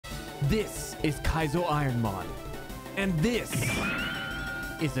This is Kaizo IronMON. And this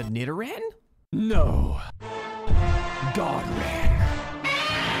is a Nidoran? No. God ran.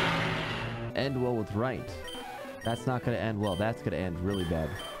 End well with right. That's not going to end well. That's going to end really bad.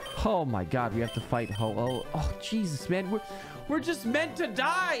 Oh my god, we have to fight Ho-Oh. Oh, Jesus, man. We're just meant to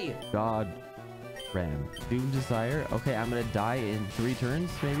die. God ran. Doom Desire. Okay, I'm going to die in 3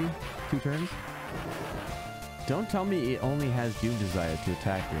 turns, maybe? 2 turns? Don't tell me it only has Doom Desire to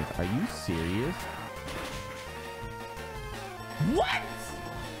attack with. Are you serious? What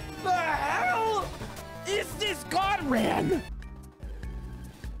the hell is this God ran?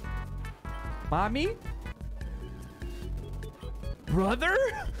 Mommy? Brother?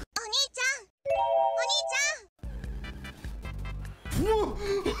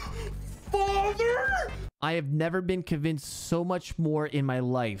 Father? I have never been convinced so much more in my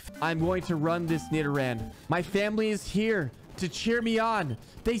life. I'm going to run this Nidoran. My family is here to cheer me on.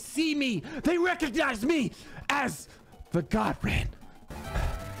 They see me. They recognize me as the God ran.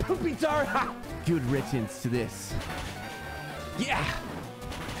 Poopy Tara. Good riddance to this. Yeah.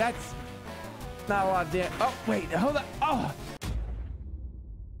 That's not a lot there. Oh, wait. Hold on. Oh.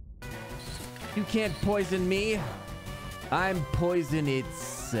 You can't poison me. I'm poison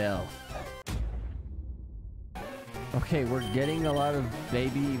itself. Okay, we're getting a lot of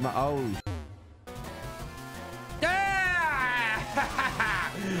baby. Oh.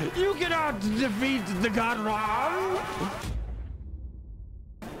 Ah! You cannot defeat the God Ron.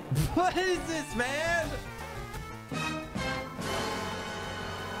 What is this, man?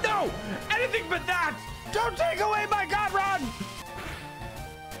 No! Anything but that! Don't take away my God Ron!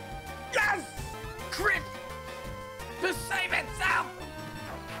 Yes! Crit! To save itself!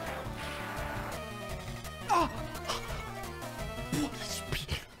 Oh! What is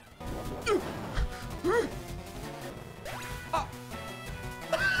speed? Oh.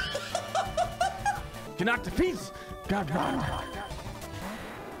 Cannot defeat God Ron.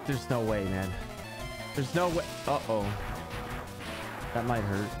 There's no way, man. There's no way. Uh-oh. That might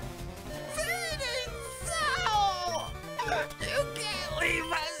hurt. You can't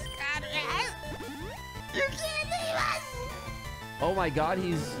leave us, Conrad. You can't leave us. Oh my god,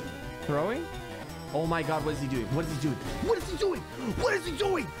 he's throwing? Oh my god, what is he doing? What is he doing? What is he doing? What is he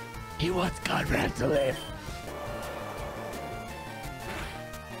doing? He wants Conrad to live.